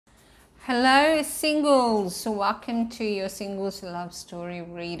Hello singles, welcome to your singles love story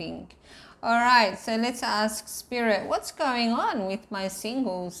reading. All right, so let's ask Spirit, what's going on with my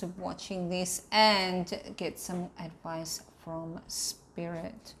singles watching this, and get some advice from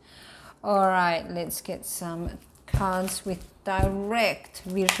Spirit. All right, let's get some cards with direct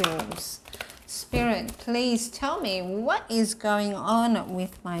visuals. Spirit, please tell me what is going on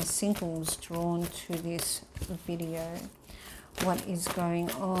with my singles drawn to this video. What is going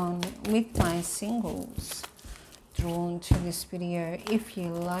on with my singles drawn to this video? If you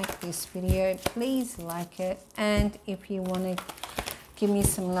like this video, please like it, and if you want to give me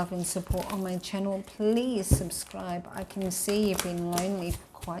some love and support on my channel, please subscribe. I can see you've been lonely for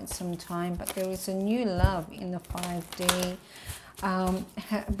quite some time, but there is a new love in the 5D.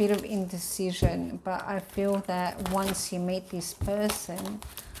 A bit of indecision, but I feel that once you meet this person,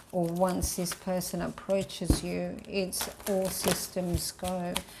 or once this person approaches you, it's all systems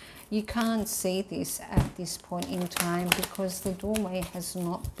go. You can't see this at this point in time because the doorway has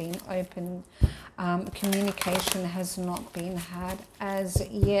not been opened. Communication has not been had as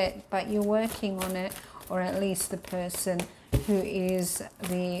yet, but you're working on it, or at least the person who is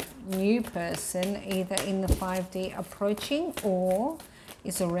the new person, either in the 5D approaching or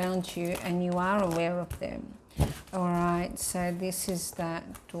is around you and you are aware of them. All right, so this is that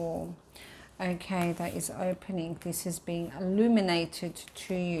door, okay, that is opening. This is being illuminated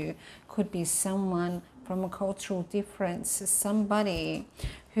to you. Could be someone from a cultural difference, somebody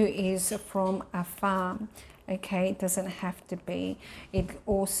who is from afar. Okay, it doesn't have to be. It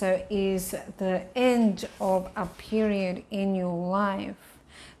also is the end of a period in your life.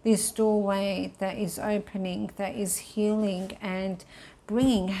 This doorway that is opening, that is healing and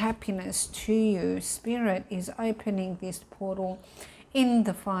bringing happiness to you. Spirit is opening this portal in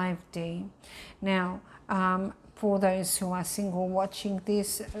the 5D. Now, for those who are single watching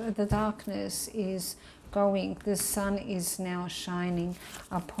this, the darkness is going. The sun is now shining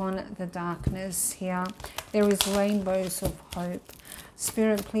upon the darkness here. There is rainbows of hope.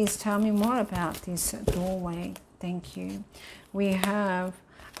 Spirit, please tell me more about this doorway. Thank you. We have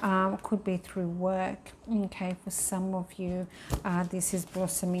could be through work. Okay, for some of you, this is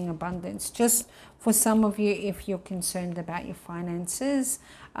blossoming abundance. Just for some of you, if you're concerned about your finances,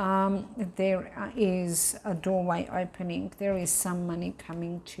 there is a doorway opening. There is some money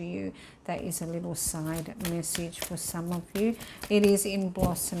coming to you. That is a little side message for some of you. It is in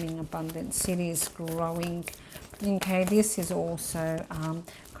blossoming abundance. It is growing. Okay, this is also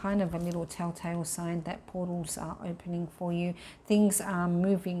kind of a little telltale sign that portals are opening for you. Things are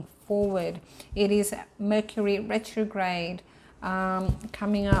moving forward. It is Mercury retrograde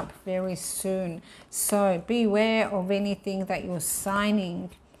coming up very soon. So beware of anything that you're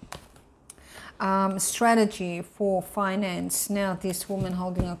signing. Strategy for finance. Now, this woman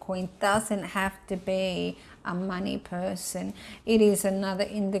holding a coin doesn't have to be a money person. It is another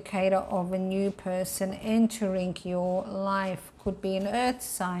indicator of a new person entering your life. Could be an earth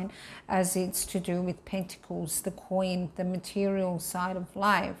sign, as it's to do with pentacles, the coin, the material side of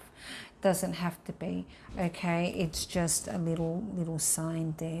life. Doesn't have to be, okay? It's just a little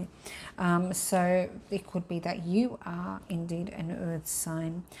sign there. So it could be that you are indeed an earth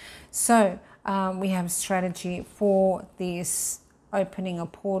sign. So we have strategy for this opening a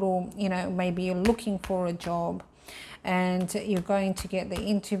portal. You know, maybe you're looking for a job and you're going to get the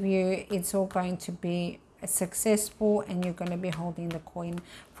interview. It's all going to be successful and you're going to be holding the coin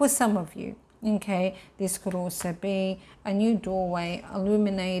for some of you. Okay, this could also be a new doorway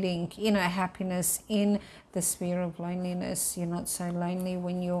illuminating, you know, happiness in the sphere of loneliness. You're not so lonely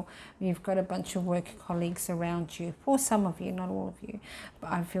when you've got a bunch of work colleagues around you. For some of you, not all of you,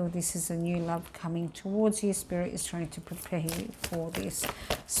 but I feel this is a new love coming towards you. Spirit is trying to prepare you for this.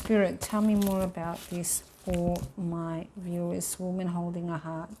 Spirit, tell me more about this for my viewers. Woman holding a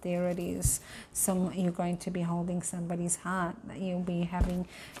heart. There it is. You're going to be holding somebody's heart. You'll be having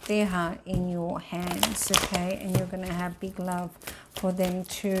their heart in your hands, okay? And you're going to have big love for them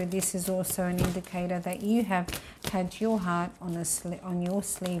too. This is also an indicator that you have had your heart on your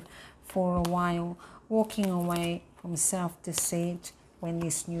sleeve for a while, walking away from self-deceit when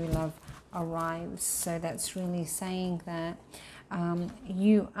this new love arrives. So that's really saying that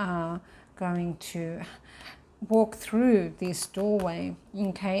you are going to walk through this doorway,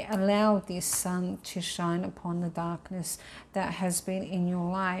 okay? Allow this sun to shine upon the darkness that has been in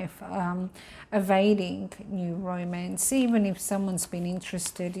your life, evading new romance. Even if someone's been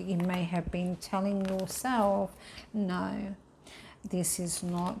interested, you may have been telling yourself, no, this is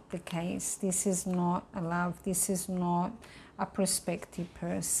not the case. This is not a love. This is not a prospective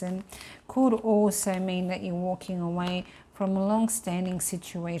person. Could also mean that you're walking away from a long-standing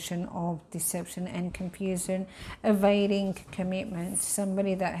situation of deception and confusion, evading commitment,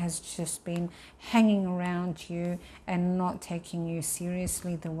 somebody that has just been hanging around you and not taking you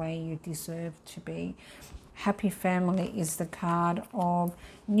seriously the way you deserve to be. Happy family is the card of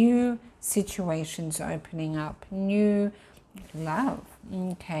new situations opening up, new love,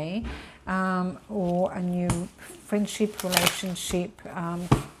 okay, or a new friendship, relationship,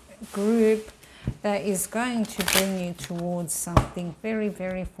 group that is going to bring you towards something very,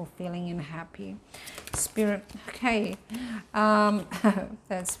 very fulfilling and happy. Spirit, okay,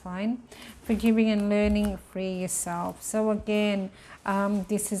 that's fine. Forgiving and learning, free yourself. So again,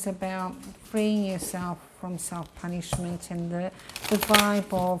 this is about freeing yourself from self-punishment and the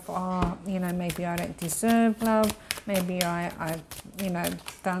vibe of, you know, maybe I don't deserve love, maybe I've, you know,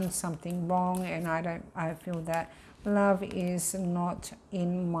 done something wrong and I feel that love is not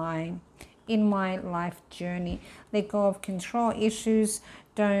in my life journey. Let go of control issues.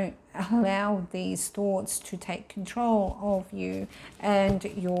 Don't allow these thoughts to take control of you and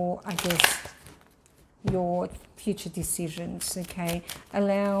your, I guess, your future decisions, okay?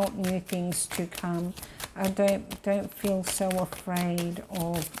 Allow new things to come. Don't feel so afraid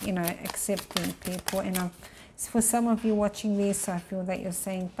of, you know, accepting people. And for some of you watching this, I feel that you're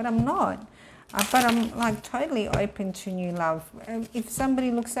saying, but I'm not. But I'm like totally open to new love. If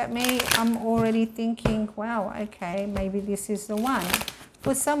somebody looks at me, I'm already thinking, wow, okay, maybe this is the one.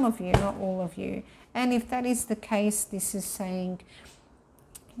 For some of you, not all of you. And if that is the case, this is saying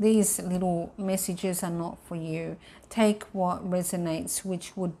these little messages are not for you. Take what resonates,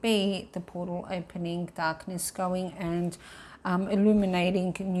 which would be the portal opening, darkness going, and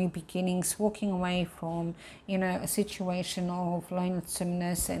illuminating new beginnings, walking away from, you know, a situation of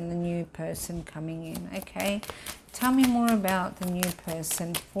lonesomeness and the new person coming in. Okay, tell me more about the new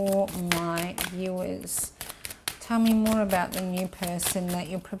person for my viewers. Tell me more about the new person that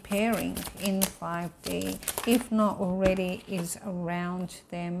you're preparing in 5D, if not already is around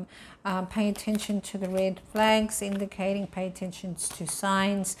them. Pay attention to the red flags indicating, pay attention to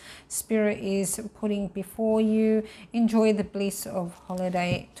signs. Spirit is putting before you. Enjoy the bliss of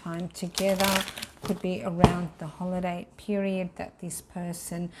holiday time together. Could be around the holiday period that this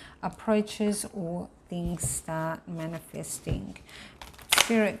person approaches or things start manifesting.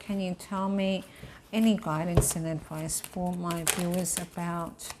 Spirit, can you tell me any guidance and advice for my viewers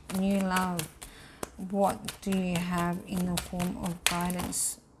about new love? What do you have in the form of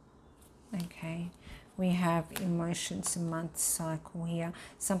guidance? Okay, we have emotions, a month cycle here,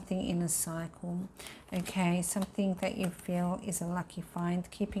 something in a cycle. Okay, something that you feel is a lucky find,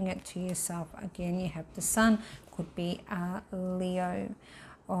 keeping it to yourself. Again, you have the Sun, could be a Leo.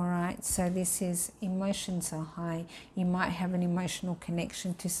 All right, so this is emotions are high. You might have an emotional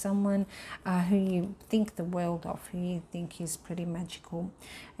connection to someone who you think the world of, who you think is pretty magical,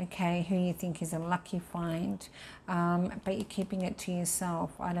 okay, who you think is a lucky find, but you're keeping it to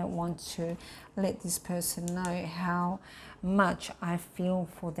yourself. I don't want to let this person know how much I feel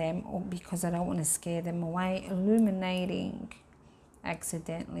for them, or because I don't want to scare them away. Illuminating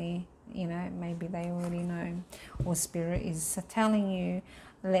accidentally, you know, maybe they already know, or Spirit is telling you,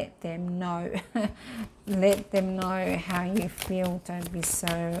 let them know. Let them know how you feel. Don't be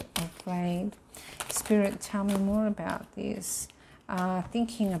so afraid. Spirit, tell me more about this. They're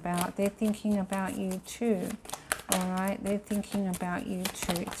thinking about you too. All right, they're thinking about you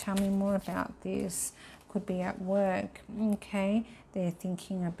too. Tell me more about this. Could be at work, okay? They're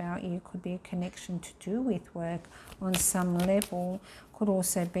thinking about you. Could be a connection to do with work on some level. Could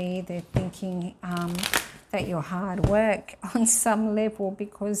also be they're thinking that you're hard work on some level,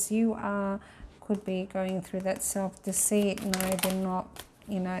 because you are, could be going through that self-deceit. No, they're not,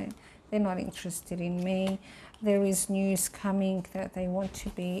 you know, they're not interested in me. There is news coming that they want to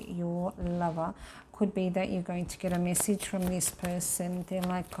be your lover. Could be that you're going to get a message from this person. They're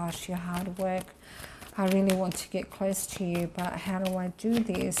like, gosh, you're hard work. I really want to get close to you, but how do I do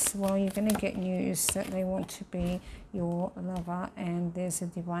this? Well, you're going to get news that they want to be your lover, and there's a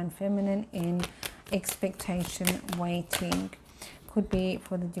divine feminine in expectation, waiting. Could be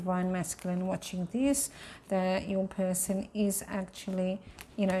for the divine masculine watching this, that your person is actually,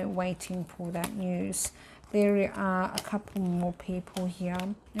 you know, waiting for that news. There are a couple more people here.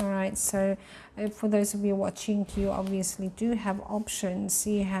 All right, so for those of you watching, you obviously do have options.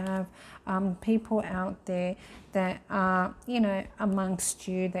 You have people out there that are, you know, amongst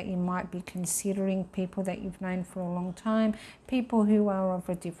you that you might be considering, people that you've known for a long time, people who are of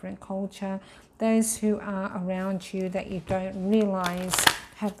a different culture, those who are around you that you don't realize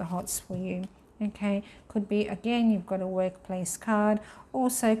have the hots for you. Okay, could be, again, you've got a workplace card.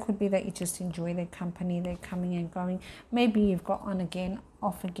 Also could be that you just enjoy their company, they're coming and going. Maybe you've got on again,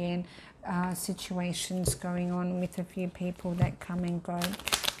 off again situations going on with a few people that come and go.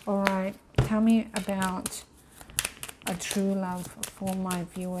 All right, tell me about a true love for my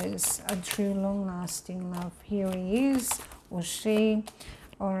viewers, a true long-lasting love. Here he is, or she.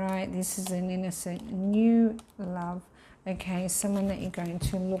 All right, this is an innocent new love. Okay, someone that you're going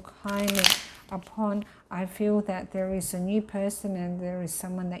to look highly upon. I feel that there is a new person, and there is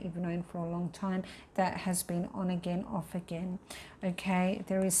someone that you've known for a long time that has been on again, off again. Okay,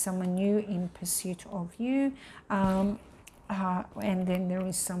 there is someone new in pursuit of you. And then there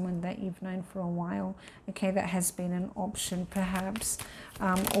is someone that you've known for a while, okay, that has been an option perhaps,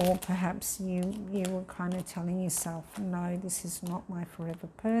 or perhaps you were kind of telling yourself, no, this is not my forever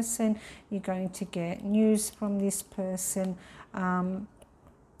person. You're going to get news from this person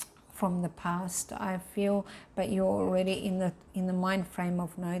from the past, I feel, but you're already in the mind frame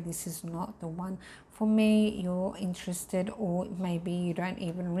of, no, this is not the one for me. You're interested, or maybe you don't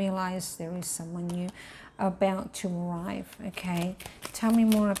even realize there is someone new about to arrive. Okay, tell me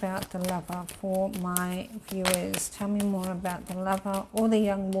more about the lover for my viewers. Tell me more about the lover, or the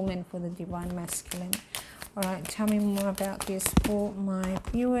young woman for the divine masculine. All right, tell me more about this for my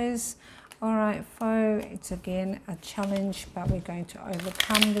viewers. All right, foe, it's again a challenge, but we're going to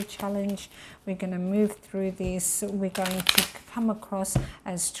overcome the challenge. We're going to move through this. We're going to come across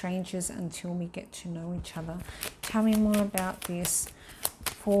as strangers until we get to know each other. Tell me more about this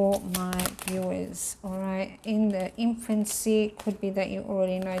for my viewers. All right, in the infancy, it could be that you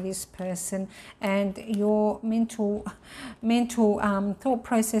already know this person, and your mental thought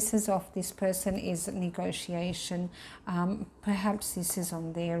processes of this person is negotiation. Perhaps this is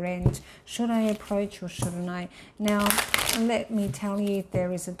on their end. Should I approach or shouldn't I? Now, let me tell you,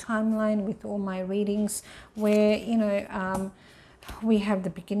 there is a timeline with all my readings where, you know, we have the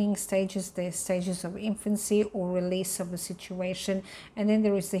beginning stages, the stages of infancy or release of a situation, and then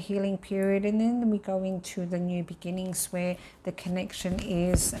there is the healing period, and then we go into the new beginnings where the connection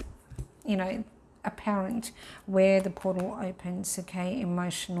is, you know, apparent, where the portal opens. Okay,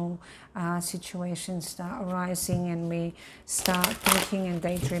 emotional situations start arising, and we start thinking and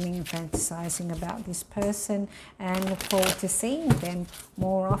daydreaming and fantasizing about this person, and look forward to seeing them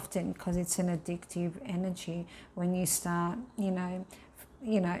more often, because it's an addictive energy when you start, you know,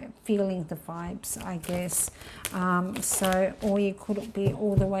 feeling the vibes, I guess. So, or you could be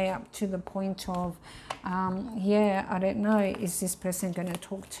all the way up to the point of, yeah, I don't know, is this person going to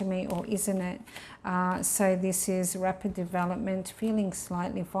talk to me or isn't it? So this is rapid development, feeling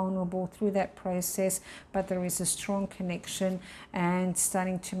slightly vulnerable through that process, but there is a strong connection and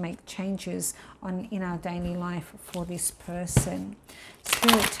starting to make changes in our daily life for this person.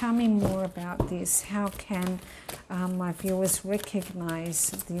 Spirit, tell me more about this. How can my viewers recognize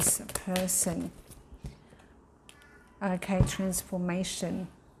this person? Okay, transformation.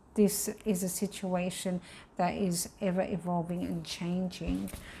 This is a situation that is ever evolving and changing,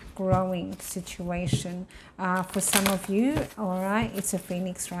 growing situation. For some of you, all right, it's a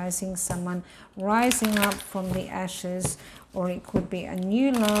phoenix rising, someone rising up from the ashes, or it could be a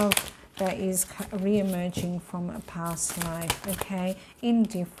new love that is re-emerging from a past life, okay, in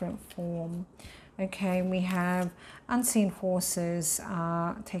different form. Okay, we have unseen forces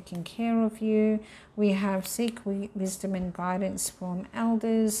taking care of you. We have seek wisdom and guidance from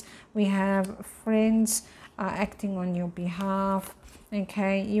elders. We have friends acting on your behalf.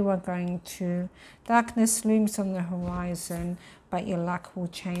 Okay, you are going to, darkness looms on the horizon, but your luck will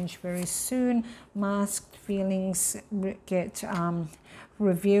change very soon. Masked feelings get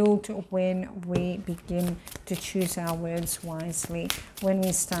revealed when we begin to choose our words wisely, when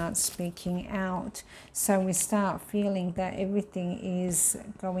we start speaking out. So we start feeling that everything is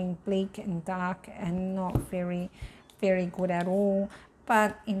going bleak and dark and not very, very good at all.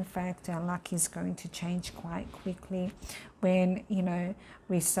 But in fact, our luck is going to change quite quickly when, you know,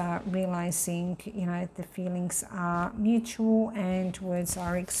 we start realizing, you know, the feelings are mutual and words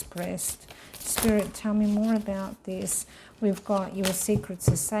are expressed. Spirit, tell me more about this. We've got your secrets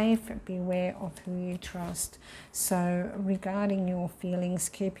are safe, beware of who you trust. So regarding your feelings,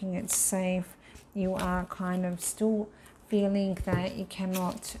 keeping it safe, you are kind of still feeling that you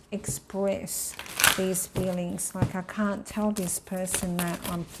cannot express these feelings. Like, I can't tell this person that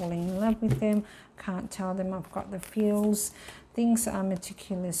I'm falling in love with them, can't tell them I've got the feels. Things are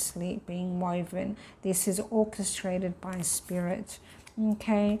meticulously being woven. This is orchestrated by spirit.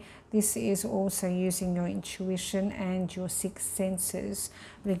 Okay, this is also using your intuition and your sixth senses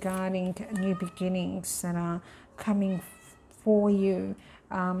regarding new beginnings that are coming for you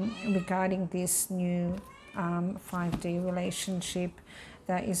regarding this new 5D relationship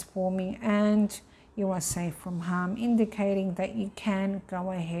that is forming, and you are safe from harm, indicating that you can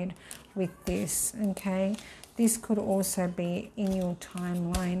go ahead with this. Okay, this could also be in your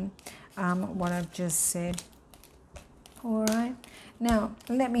timeline, what I've just said. All right, now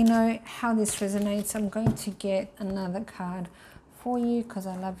let me know how this resonates. I'm going to get another card for you because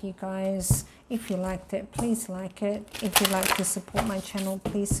I love you guys. If you liked it, please like it. If you'd like to support my channel,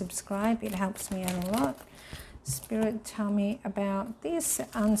 please subscribe. It helps me out a lot. Spirit, tell me about this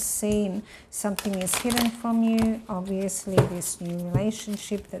unseen. Something is hidden from you. Obviously, this new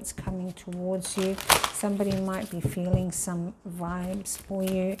relationship that's coming towards you. Somebody might be feeling some vibes for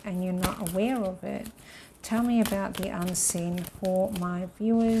you and you're not aware of it. Tell me about the unseen for my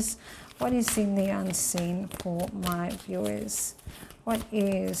viewers. What is in the unseen for my viewers? What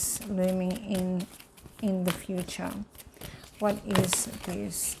is looming in the future? What is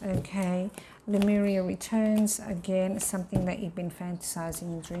this? Okay, Lemuria returns. Again, something that you've been fantasizing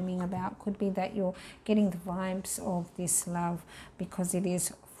and dreaming about. Could be that you're getting the vibes of this love because it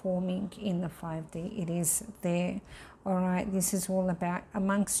is forming in the 5D. It is there. All right, this is all about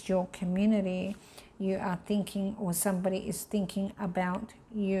amongst your community. You are thinking, or somebody is thinking about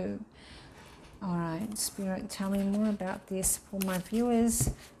you. All right, Spirit, tell me more about this for my viewers.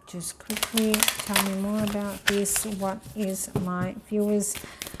 Just quickly, tell me more about this. What is my viewers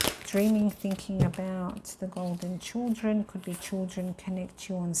dreaming, thinking about? The golden children. Could be children connect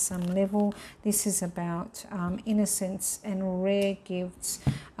you on some level. This is about innocence and rare gifts.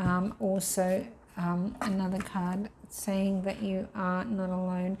 Also, another card saying that you are not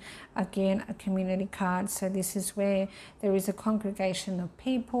alone. Again, a community card. So this is where there is a congregation of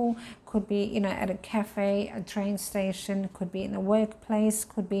people. Could be, you know, at a cafe, a train station, could be in a workplace,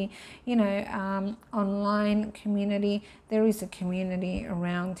 could be, you know, online community. There is a community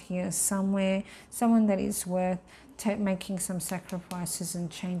around here somewhere, someone that is worth making some sacrifices and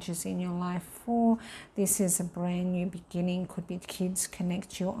changes in your life for. This is a brand new beginning. Could be kids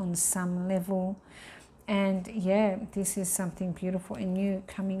connect you on some level. And yeah, this is something beautiful and new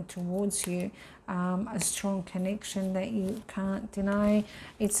coming towards you. A strong connection that you can't deny.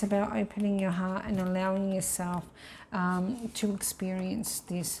 It's about opening your heart and allowing yourself to experience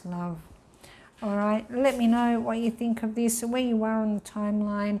this love. All right, let me know what you think of this, where you are on the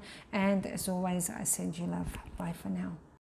timeline. And as always, I send you love. Bye for now.